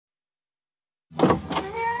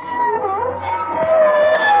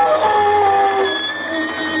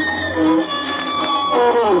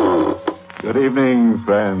Good evening,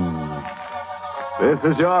 friends. This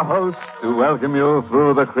is your host to welcome you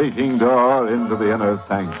through the creaking door into the inner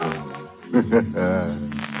sanctum.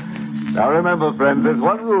 Now remember, friends, there's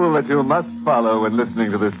one rule that you must follow when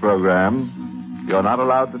listening to this program. You're not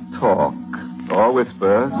allowed to talk or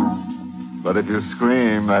whisper, but if you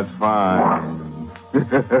scream, that's fine.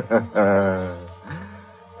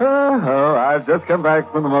 Oh, I've just come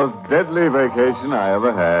back from the most deadly vacation I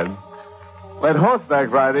ever had. Went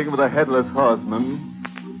horseback riding with a headless horseman,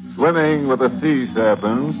 swimming with a sea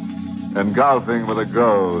serpent, and golfing with a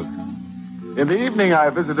ghost. In the evening,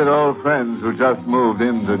 I visited old friends who just moved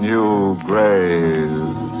into new graves.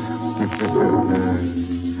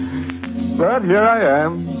 But here I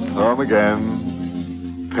am, home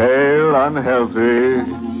again, pale, unhealthy,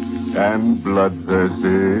 and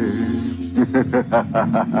bloodthirsty.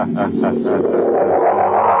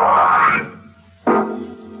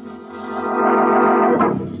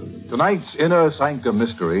 Tonight's Inner Sanctum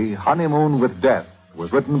mystery, Honeymoon with Death,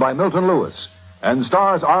 was written by Milton Lewis and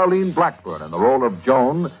stars Arlene Blackburn in the role of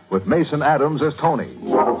Joan with Mason Adams as Tony.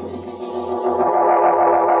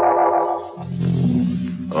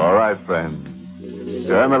 All right, friends.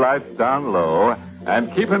 Turn the lights down low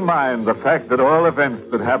and keep in mind the fact that all events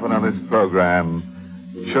that happen on this program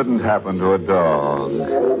shouldn't happen to a dog.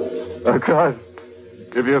 Of course,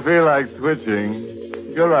 if you feel like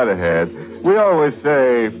twitching, go right ahead. We always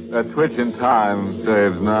say a twitch in time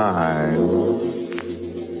saves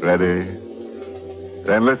 9. Ready?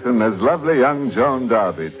 Then listen as lovely young Joan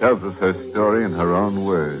Darby tells us her story in her own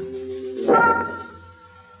words.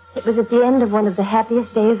 It was at the end of one of the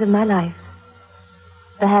happiest days of my life.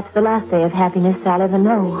 Perhaps the last day of happiness I'll ever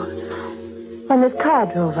know. When this car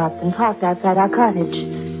drove up and parked outside our cottage.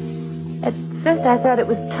 At first I thought it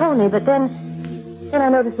was Tony, but then I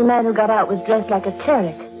noticed the man who got out was dressed like a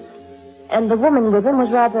cleric. And the woman with him was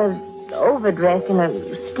rather overdressed in a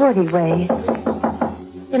sporty way.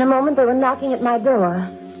 In a moment, they were knocking at my door.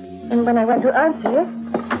 And when I went to answer it...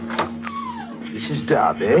 Mrs.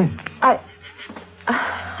 Darby? I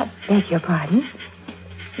beg your pardon.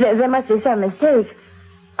 There must be some mistake.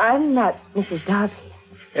 I'm not Mrs. Darby.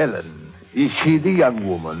 Ellen, is she the young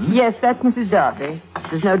woman? Yes, that's Mrs. Darby.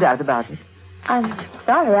 There's no doubt about it. I'm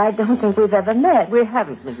sorry, I don't think we've ever met. We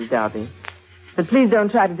haven't, Mrs. Darby. But please don't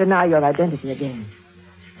try to deny your identity again.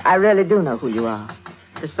 I really do know who you are,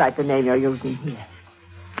 despite the name you're using here.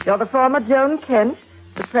 You're the former Joan Kent,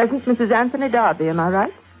 the present Mrs. Anthony Darby, am I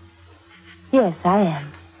right? Yes, I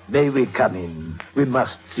am. May we come in? We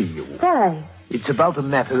must see you. Why? It's about a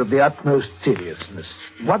matter of the utmost seriousness.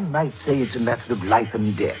 One might say it's a matter of life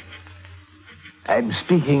and death. I'm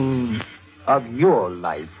speaking of your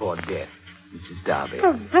life or death, Mrs. Darby.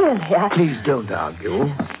 Oh, really? Please don't argue.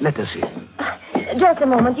 Let us in. Just a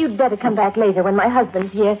moment. You'd better come back later when my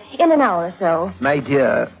husband's here, in an hour or so. My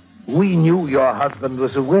dear, we knew your husband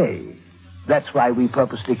was away. That's why we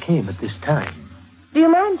purposely came at this time. Do you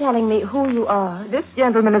mind telling me who you are? This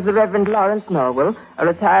gentleman is the Reverend Lawrence Norwell, a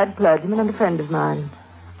retired clergyman and a friend of mine.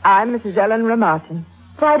 I'm Mrs. Ellen Martin.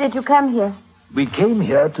 Why did you come here? We came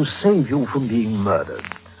here to save you from being murdered.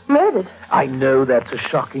 Murdered? I know that's a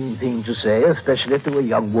shocking thing to say, especially to a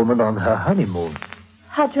young woman on her honeymoon.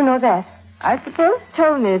 How'd you know that? I suppose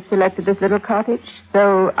Tony selected this little cottage,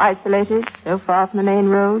 so isolated, so far from the main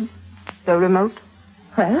road, so remote.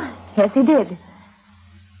 Well, yes, he did.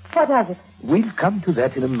 What of it? We'll come to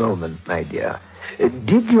that in a moment, my dear.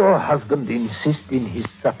 Did your husband insist in his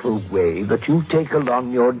subtle way that you take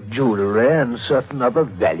along your jewelry and certain other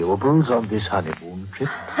valuables on this honeymoon trip?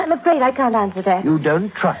 I'm afraid I can't answer that. You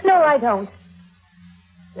don't trust No, I don't.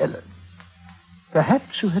 Ellen,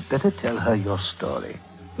 perhaps you had better tell her your story.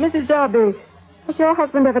 Mrs. Darby, has your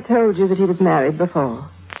husband ever told you that he was married before?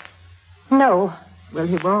 No. Well,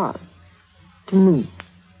 he was. To me.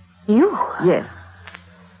 You? Yes.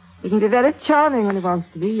 He can be very charming when he wants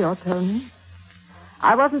to be, your Tony.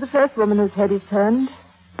 I wasn't the first woman whose head he's turned,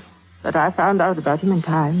 but I found out about him in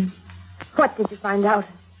time. What did you find out?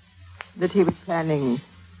 That he was planning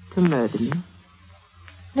to murder me.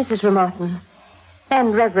 Mrs. Remartin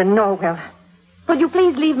and Reverend Norwell, will you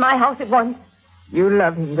please leave my house at once? You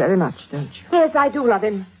love him very much, don't you? Yes, I do love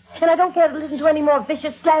him. And I don't care to listen to any more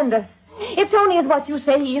vicious slander. If Tony is what you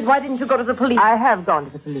say he is, why didn't you go to the police? I have gone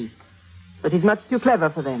to the police. But he's much too clever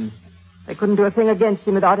for them. They couldn't do a thing against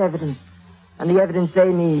him without evidence. And the evidence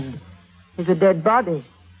they need is a dead body.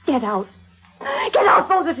 Get out. Get out,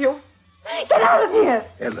 both of you. Get out of here.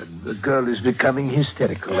 Ellen, the girl is becoming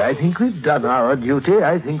hysterical. I think we've done our duty.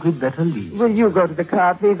 I think we'd better leave. Will you go to the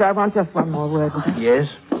car, please? I want just one more word with you. Yes?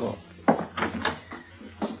 Oh.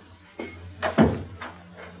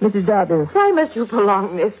 Mrs. Darby. Why must you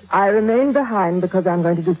prolong this? I remain behind because I'm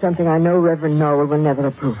going to do something I know Reverend Noel will never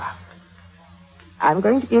approve of. I'm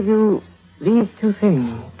going to give you these two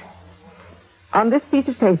things. On this piece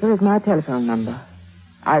of paper is my telephone number.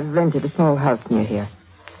 I've rented a small house near here.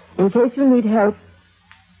 In case you need help,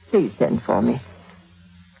 please send for me.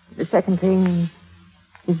 The second thing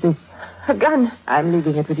is this. A gun. I'm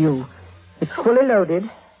leaving it with you. It's fully loaded.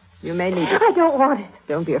 You may need it. I don't want it.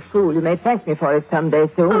 Don't be a fool. You may thank me for it someday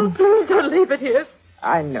soon. Oh, please don't leave it here.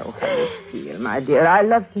 I know how you feel, my dear. I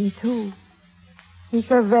loved him, too. He's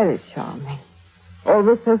so very charming.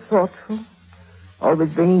 Always so thoughtful. Always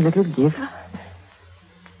bringing little gifts.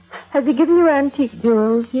 Has he given you antique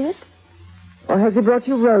jewels yet? Or has he brought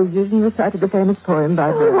you roses and recited the famous poem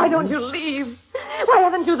by Vernon? Why don't you leave? Why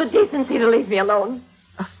haven't you the decency to leave me alone?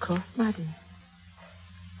 Of course, my dear.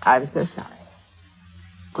 I'm so sorry.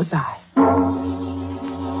 Goodbye.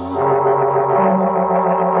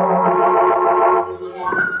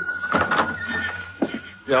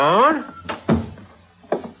 Joan?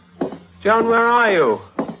 Joan, where are you?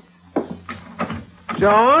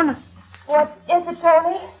 Joan? What is it,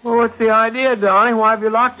 Tony? Well, what's the idea, darling? Why have you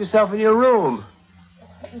locked yourself in your room?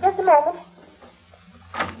 Just a moment.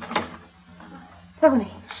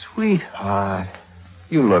 Tony. Sweetheart,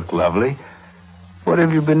 you look lovely. What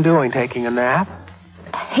have you been doing, taking a nap?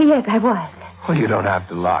 Yes, I was. Well, you don't have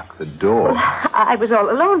to lock the door. I was all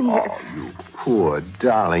alone here. Oh, you poor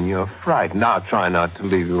darling, you're frightened. I'll try not to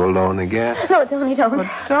leave you alone again. No, Tony, don't. But,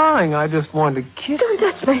 darling, I just want to kiss Don't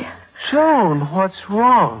touch me. Joan, what's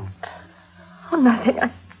wrong? Oh, nothing.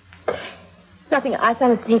 Nothing. I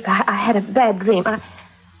fell asleep. I had a bad dream.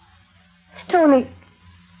 Tony,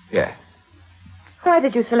 Yes. why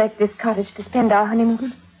did you select this cottage to spend our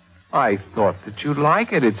honeymoon? I thought that you'd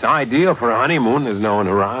like it. It's ideal for a honeymoon. There's no one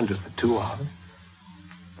around, just the two of us.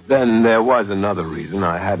 Then there was another reason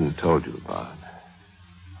I hadn't told you about.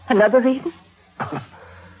 Another reason?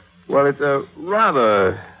 Well, it's a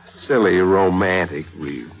rather silly, romantic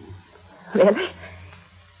reason. Really?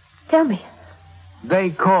 Tell me. They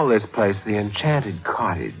call this place the Enchanted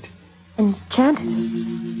Cottage. Enchanted?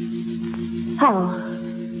 How?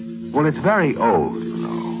 Well, it's very old, you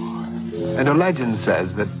know. And a legend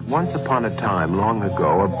says that once upon a time, long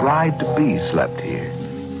ago, a bride-to-be slept here.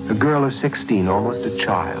 A girl of 16, almost a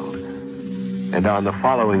child. And on the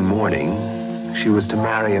following morning, she was to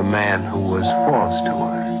marry a man who was false to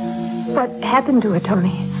her. What happened to her,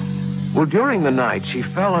 Tony? Well, during the night, she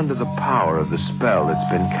fell under the power of the spell that's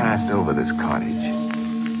been cast over this cottage.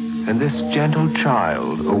 And this gentle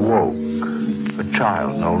child awoke, a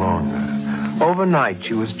child no longer. Overnight,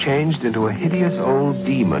 she was changed into a hideous old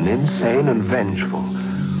demon, insane and vengeful,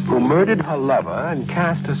 who murdered her lover and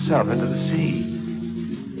cast herself into the sea.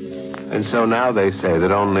 And so now they say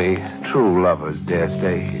that only true lovers dare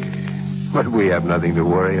stay here. But we have nothing to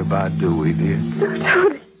worry about, do we, dear?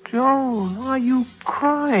 Tony. Joan, are you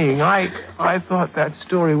crying? I thought that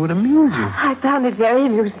story would amuse you. I found it very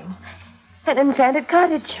amusing. An enchanted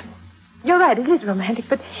cottage. You're right, it is romantic,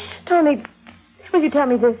 but, Tony, will you tell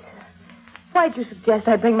me this? Why'd you suggest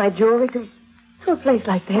I bring my jewelry to a place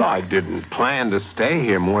like this? Well, I didn't plan to stay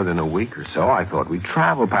here more than a week or so. I thought we'd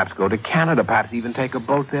travel, perhaps go to Canada, perhaps even take a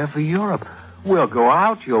boat there for Europe. We'll go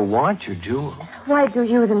out. You'll want your jewels. Why'd you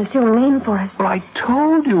use an assumed name for us? Well, I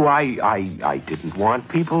told you I didn't want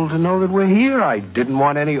people to know that we're here. I didn't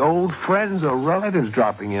want any old friends or relatives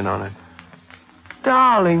dropping in on it.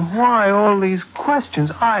 Darling, why all these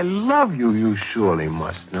questions? I love you. You surely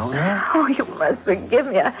must know that. Oh, you must forgive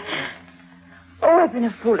me. I've been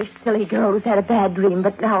a foolish, silly girl who's had a bad dream,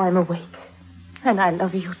 but now I'm awake. And I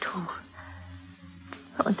love you, too.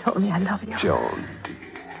 Oh, Tony, I love you. Joan, dear.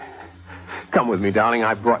 Come with me, darling.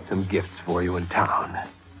 I brought some gifts for you in town.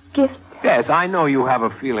 Gifts? Yes, I know you have a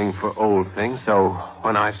feeling for old things, so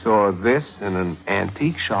when I saw this in an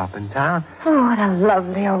antique shop in town... Oh, what a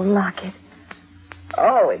lovely old locket.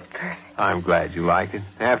 Oh, it's perfect. I'm glad you like it.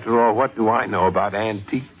 After all, what do I know about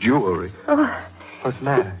antique jewelry? Oh. What's the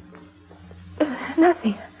matter?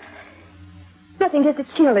 Nothing. Nothing, just a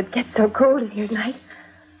chill. It gets so cold in here at night.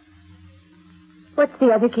 What's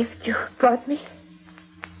the other gift you brought me?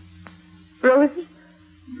 Roses?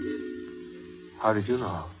 How did you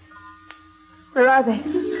know? Where are they?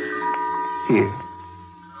 Here.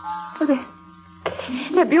 Oh,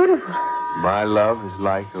 they're beautiful. My love is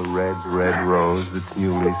like a red, red rose that's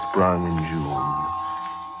newly sprung in June.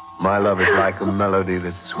 My love is like a melody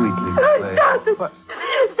that's sweetly played. Stop it! What?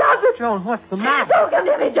 Stop it! Joan, what's the matter? Don't come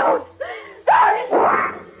near me, don't!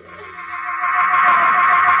 Sorry!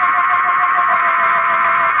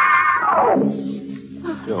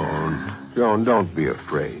 Joan, don't be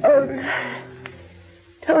afraid. Oh,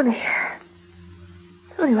 Tony,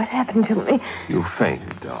 what happened to me? You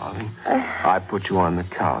fainted, darling. I put you on the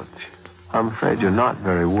couch. I'm afraid you're not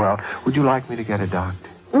very well. Would you like me to get a doctor?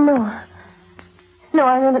 No,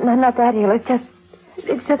 I'm not that ill.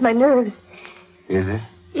 It's just my nerves. Is it?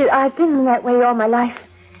 Yeah, I've been that way all my life.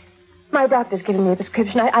 My doctor's given me a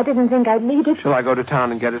prescription. I didn't think I'd need it. Shall I go to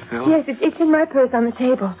town and get it filled? Yes, it's in my purse on the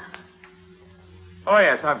table. Oh,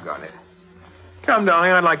 yes, I've got it. Come,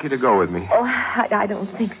 darling, I'd like you to go with me. Oh, I don't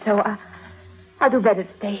think so. I'll do better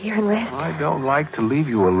to stay here and rest. I don't like to leave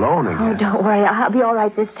you alone again. Oh, don't worry. I'll be all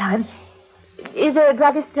right this time. Is the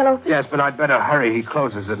druggist still open? Yes, but I'd better hurry. He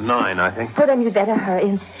closes at 9, I think. Well, then you'd better hurry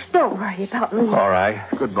and don't worry about me. All right.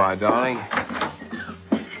 Goodbye, darling.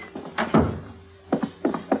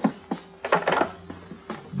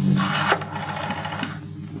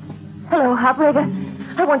 Hello, operator.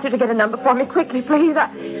 I want you to get a number for me quickly, please.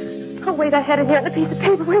 Oh, wait, I had it here on a piece of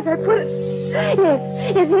paper. Where'd I put it?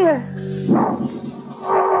 Yes, it's here.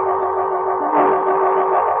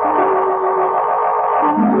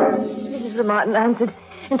 Mrs. Martin answered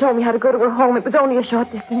and told me how to go to her home. It was only a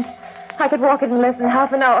short distance. I could walk it in less than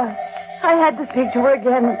half an hour. I had to speak to her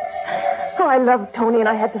again. Oh, I loved Tony, and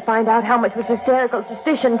I had to find out how much was hysterical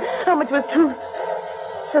suspicion, how much was truth.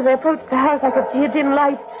 As I approached the house, I could see a dim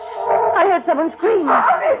light. I heard someone scream.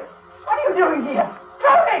 Tony! What are you doing here?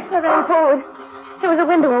 Tony! I ran forward. There was a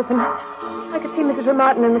window open. I could see Mrs.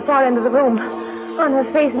 Martin in the far end of the room. On her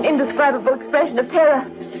face, an indescribable expression of terror.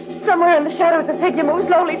 Somewhere in the shadows, a figure moved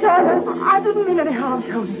slowly toward her. I didn't mean any harm,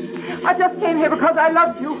 Tony. I just came here because I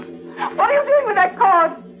loved you. What are you doing with that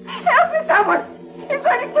cord? Help me, someone! He's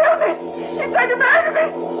going to kill me! He's going to murder me!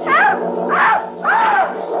 Help! Help!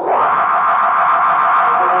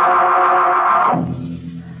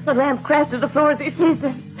 The lamp crashed to the floor as he seized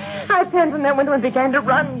her. I turned from that window and began to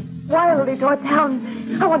run wildly toward town.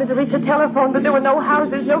 I wanted to reach a telephone, but there were no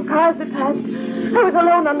houses, no cars that passed. I was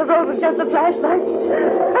alone on the road with just a flashlight.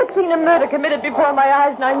 I'd seen a murder committed before my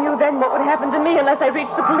eyes, and I knew then what would happen to me unless I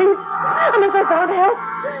reached the police, unless I found help.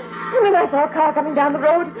 And then I saw a car coming down the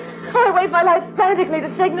road. I waved my lights frantically to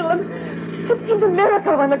signal him. It seemed a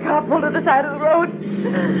miracle when the car pulled to the side of the road.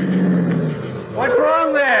 What's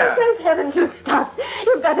wrong there? Thank heaven you stopped.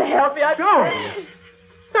 You've got to help me.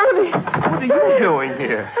 Tony! What are you doing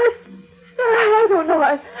here? I don't know.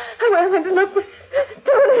 I went to look for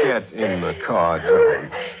Tony. Get in the car, darling.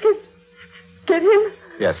 Get him?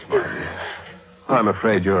 Yes, my dear. I'm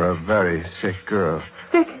afraid you're a very sick girl.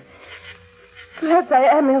 Sick? Perhaps I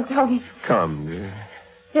am ill, Tony. Come, dear.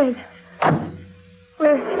 Yes.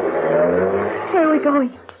 Where are we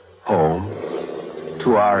going? Home.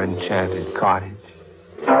 To our enchanted cottage.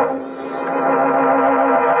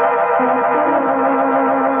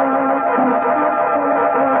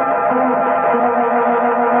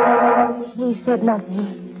 We said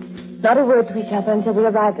nothing. Not a word to each other until we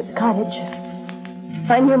arrived at the cottage.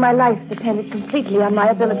 I knew my life depended completely on my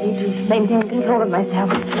ability to maintain control of myself.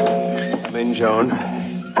 Come in, Joan.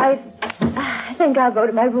 I think I'll go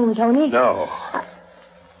to my room, Tony. No.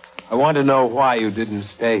 I want to know why you didn't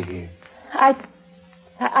stay here.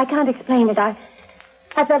 I can't explain it. I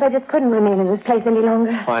felt I just couldn't remain in this place any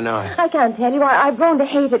longer. Why not? I can't tell you. I've grown to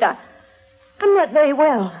hate it. I'm not very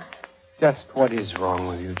well. Just what is wrong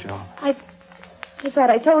with you, Joan? I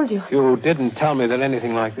thought I told you. You didn't tell me that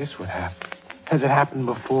anything like this would happen. Has it happened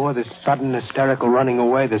before? This sudden hysterical running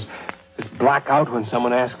away? This blackout when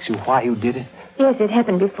someone asks you why you did it? Yes, it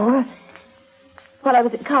happened before. While I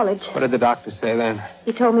was at college. What did the doctor say then?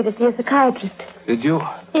 He told me to see a psychiatrist. Did you?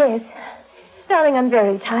 Yes. Darling, I'm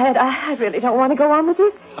very tired. I really don't want to go on with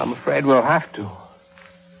this. I'm afraid we'll have to.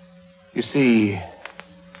 You see,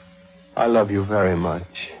 I love you very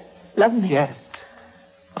much. Love me? Yes.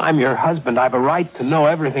 I'm your husband. I've a right to know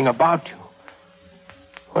everything about you.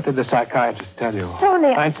 What did the psychiatrist tell you? Tony.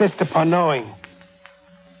 I insist upon knowing.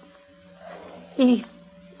 He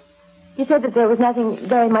said that there was nothing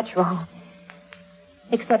very much wrong.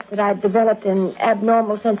 Except that I'd developed an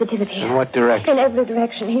abnormal sensitivity. In what direction? In every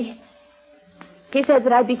direction. He said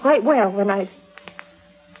that I'd be quite well when I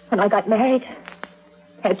got married,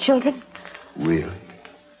 had children. Really?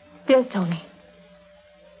 Yes, Tony.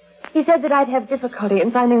 He said that I'd have difficulty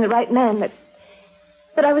in finding the right man, that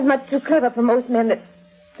I was much too clever for most men, that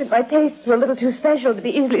my tastes were a little too special to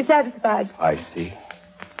be easily satisfied. I see.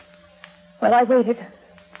 Well, I waited.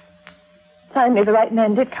 Finally, the right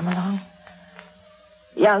man did come along.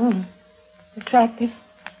 Young, attractive,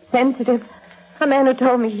 sensitive. A man who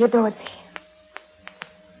told me he adored me.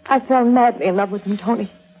 I fell madly in love with him, Tony.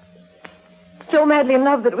 So madly in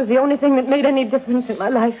love that it was the only thing that made any difference in my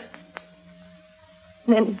life.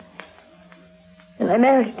 And then I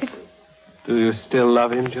married him. Do you still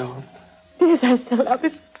love him, Joan? Yes, I still love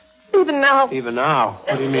him. Even now. Even now?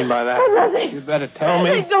 What do you mean by that? Nothing. You better tell me.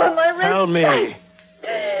 Let go of my wrist. Tell me.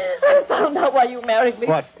 I found out why you married me.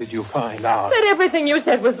 What did you find out? That everything you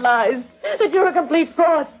said was lies. That you're a complete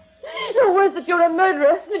fraud. No worse, that you're a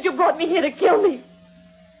murderer. That you brought me here to kill me.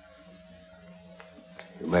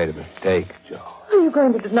 You made a mistake, Joan. Are you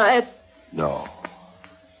going to deny it? No.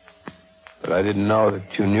 But I didn't know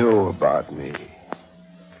that you knew about me.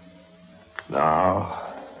 Now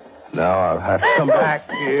I'll have to come back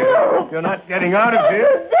here. No. You're not getting out of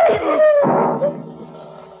here.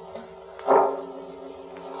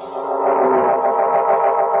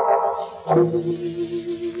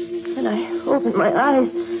 When I opened my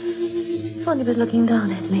eyes, Tony was looking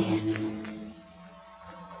down at me.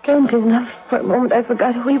 Strangely enough, for a moment I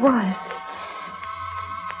forgot who he was.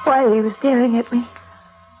 Why he was staring at me.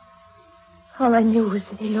 All I knew was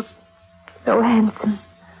that he looked so handsome.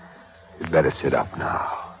 You'd better sit up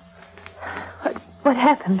now. What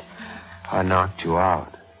happened? I knocked you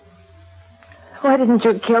out. Why didn't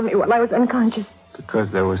you kill me while I was unconscious?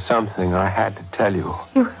 Because there was something I had to tell you.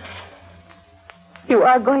 You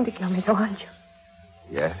are going to kill me, though, aren't you?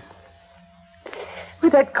 Yes,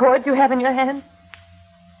 With that cord you have in your hand?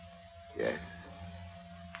 yes.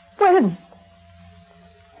 When?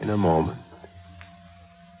 In a moment.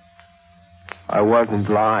 I wasn't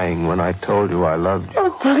lying when I told you I loved you.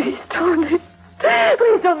 Oh, please, Tony.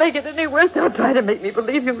 Please don't make it any worse. Don't try to make me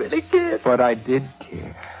believe you really cared. But I did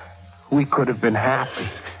care. We could have been happy.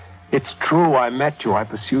 It's true I met you. I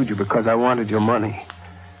pursued you because I wanted your money.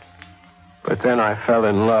 But then I fell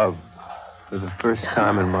in love for the first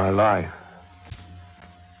time in my life.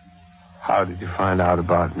 How did you find out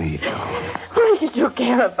about me, Joan? Why should you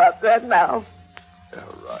care about that now?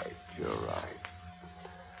 You're right.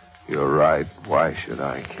 You're right. Why should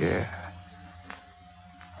I care?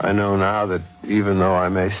 I know now that even though I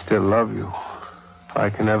may still love you, I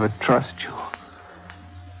can never trust you.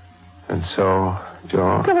 And so,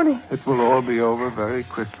 Joan, Tony. it will all be over very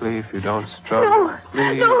quickly if you don't struggle. No,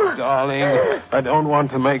 Please, no. darling, I don't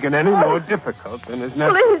want to make it any more difficult than is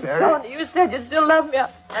necessary. Please, Tony, you said you still love me.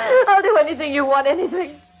 I'll do anything you want,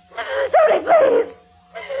 anything. Tony, please.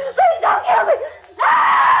 Please don't kill me.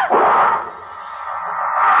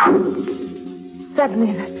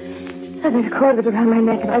 Suddenly, the cord was around my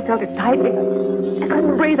neck, and I felt it tightly. I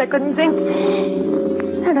couldn't breathe. I couldn't think.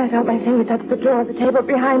 And I felt my finger touch the drawer of the table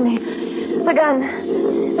behind me. The gun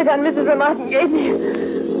Mrs. Remartin gave me.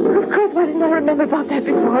 Of course, why didn't I remember about that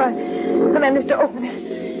before? I managed to open it.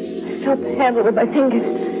 I felt the handle with my fingers.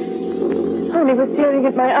 Tony was staring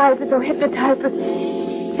at my eyes as though hypnotized, but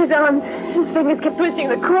his arms, his fingers kept twisting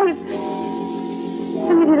the cord.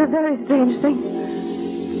 And he did a very strange thing.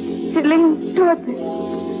 He leaned toward me.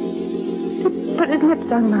 He put his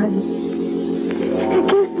lips on mine. He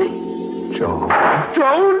kissed me. Joan?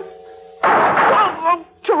 Oh,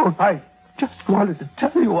 Joan, I just wanted to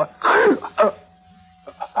tell you what...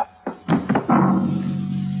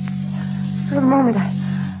 For a moment,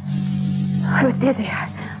 I was dizzy.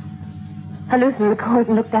 I loosened the cord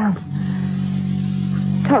and looked down.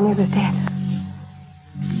 Tony was dead.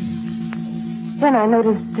 Then I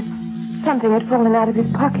noticed that something had fallen out of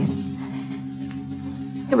his pocket.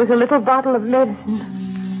 It was a little bottle of medicine.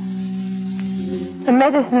 The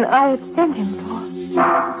medicine I had sent him for.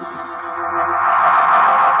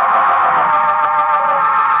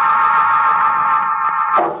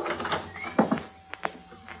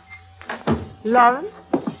 Lawrence?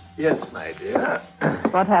 Yes, my dear.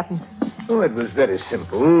 What happened? Oh, it was very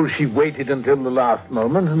simple. She waited until the last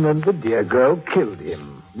moment, and then the dear girl killed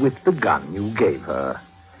him with the gun you gave her.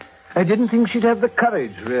 I didn't think she'd have the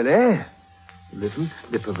courage, really. A little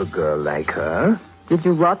slip of a girl like her. Did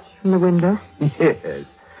you watch from the window? Yes.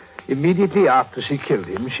 Immediately after she killed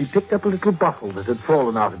him, she picked up a little bottle that had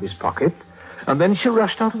fallen out of his pocket, and then she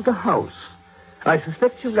rushed out of the house. I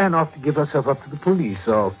suspect she ran off to give herself up to the police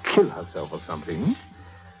or kill herself or something.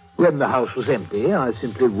 When the house was empty, I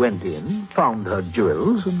simply went in, found her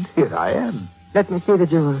jewels, and here I am. Let me see the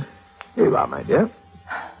jewels. Here you are, my dear.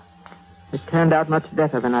 It turned out much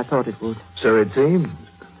better than I thought it would. So it seems.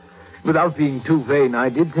 Without being too vain, I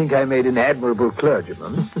did think I made an admirable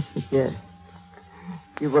clergyman. Yes.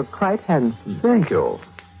 You were quite handsome. Thank you.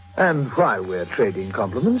 And while we're trading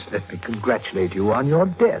compliments, let me congratulate you on your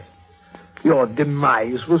death. Your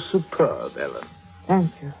demise was superb, Ellen.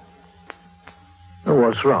 Thank you. Oh,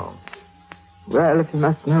 what's wrong? Well, if you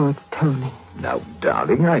must know, it's Tony. Now,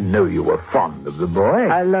 darling, I know you were fond of the boy.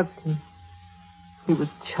 I loved him. He was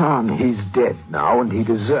charming. He's dead now, and he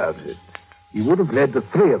deserves it. He would have led the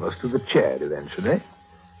three of us to the chair eventually.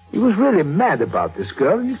 He was really mad about this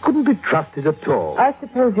girl, and he couldn't be trusted at all. I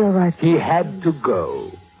suppose you're right. He had to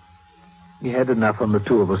go. He had enough on the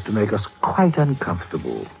two of us to make us quite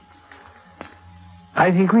uncomfortable.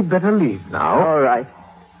 I think we'd better leave now. All right.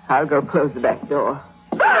 I'll go close the back door.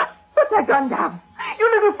 Ah! Put that gun down.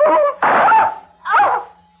 You little fool. Ah! Ah!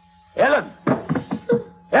 Ellen!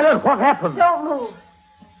 Ellen, what happened? Don't move.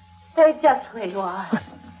 Stay just where you are.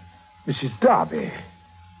 Mrs. Darby.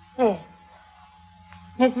 Yes.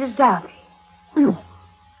 Mrs. Darby. You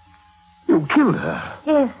killed her.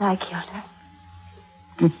 Yes, I killed her.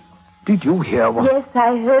 Did you hear what... Yes,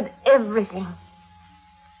 I heard everything.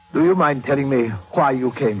 Do you mind telling me why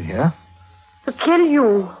you came here? To kill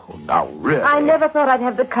you. Oh, now, really? I never thought I'd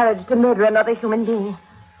have the courage to murder another human being.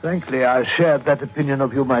 Frankly, I shared that opinion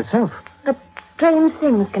of you myself. But strange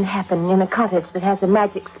things can happen in a cottage that has a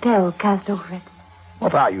magic spell cast over it.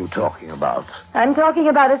 What are you talking about? I'm talking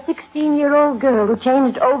about a 16-year-old girl who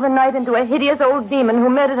changed overnight into a hideous old demon who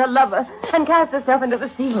murdered her lover and cast herself into the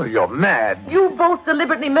sea. Oh, you're mad. You both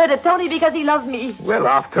deliberately murdered Tony because he loved me. Well,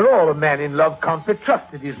 after all, a man in love can't be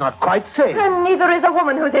trusted. He's not quite sane. And neither is a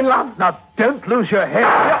woman who's in love. Now, don't lose your head.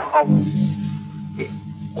 Oh.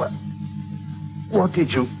 What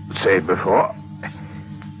did you say before?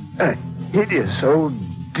 A hideous old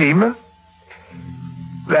demon?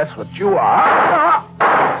 That's what you are.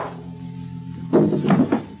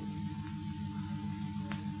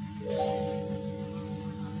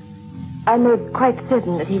 I made quite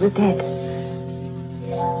certain that he was dead.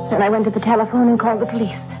 And I went to the telephone and called the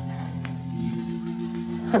police.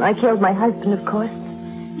 And I killed my husband, of course.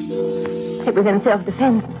 It was in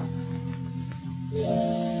self-defense.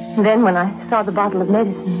 And then when I saw the bottle of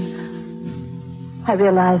medicine, I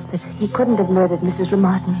realized that he couldn't have murdered Mrs.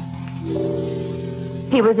 Ramartin.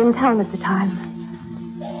 He was in town at the time.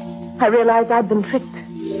 I realized I'd been tricked.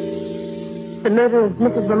 The murder of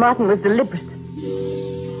Mrs. Ramartin was deliberate.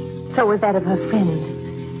 So was that of her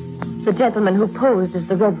friend, the gentleman who posed as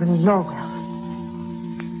the Reverend Norwell.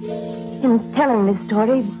 In telling this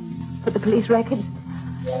story for the police records,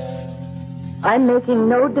 I'm making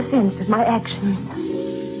no defense of my actions.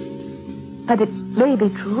 But it may be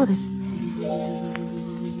true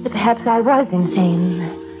that perhaps I was insane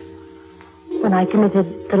when I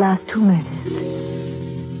committed the last two murders.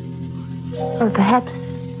 Or perhaps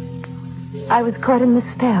I was caught in the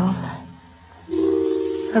spell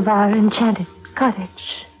of our enchanted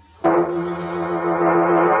cottage.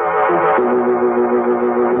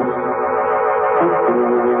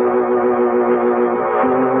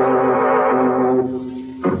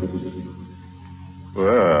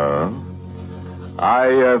 Well,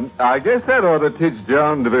 I guess that ought to teach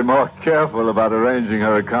Joan to be more careful about arranging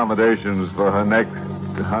her accommodations for her next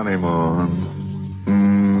honeymoon.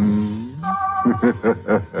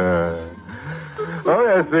 Oh,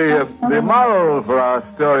 yes, the moral for our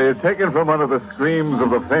story is taken from one of the screams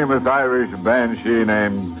of the famous Irish banshee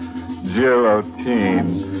named Jill O'Teen,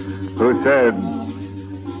 who said,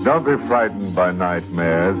 "Don't be frightened by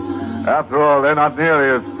nightmares. After all, they're not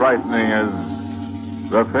nearly as frightening as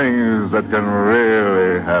the things that can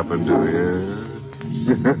really happen to you."